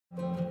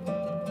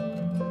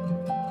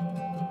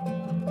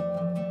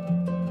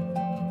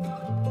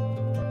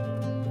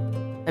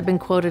I've been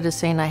quoted as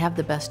saying I have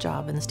the best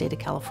job in the state of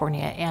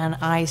California, and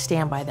I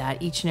stand by that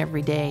each and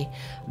every day.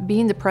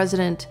 Being the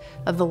president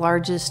of the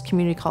largest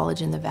community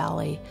college in the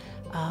Valley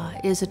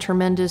is a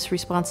tremendous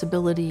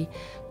responsibility,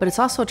 but it's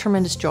also a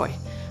tremendous joy.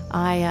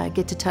 I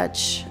get to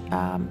touch,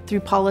 through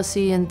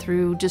policy and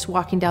through just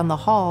walking down the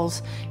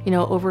halls,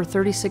 over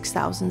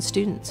 36,000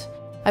 students.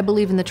 I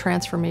believe in the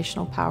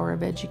transformational power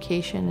of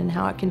education and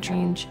how it can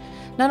change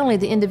not only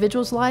the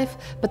individual's life,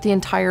 but the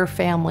entire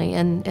family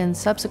and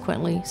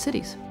subsequently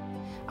cities.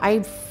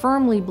 I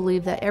firmly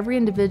believe that every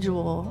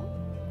individual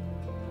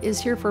is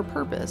here for a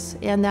purpose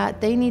and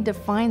that they need to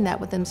find that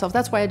with themselves.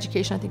 That's why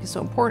education, I think, is so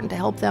important, to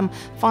help them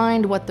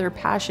find what their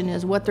passion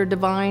is, what their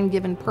divine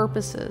given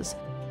purpose is.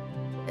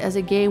 As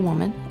a gay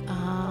woman,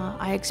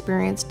 I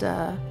experienced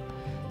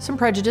some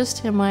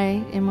prejudice in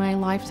my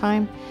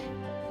lifetime.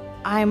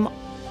 I'm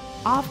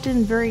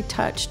often very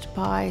touched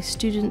by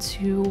students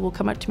who will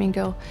come up to me and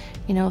go,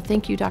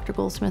 thank you, Dr.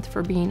 Goldsmith,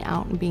 for being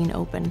out and being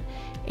open.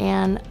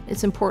 And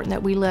it's important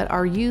that we let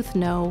our youth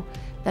know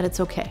that it's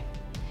okay,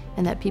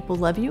 and that people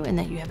love you, and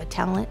that you have a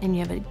talent, and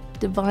you have a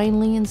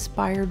divinely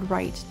inspired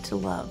right to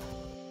love.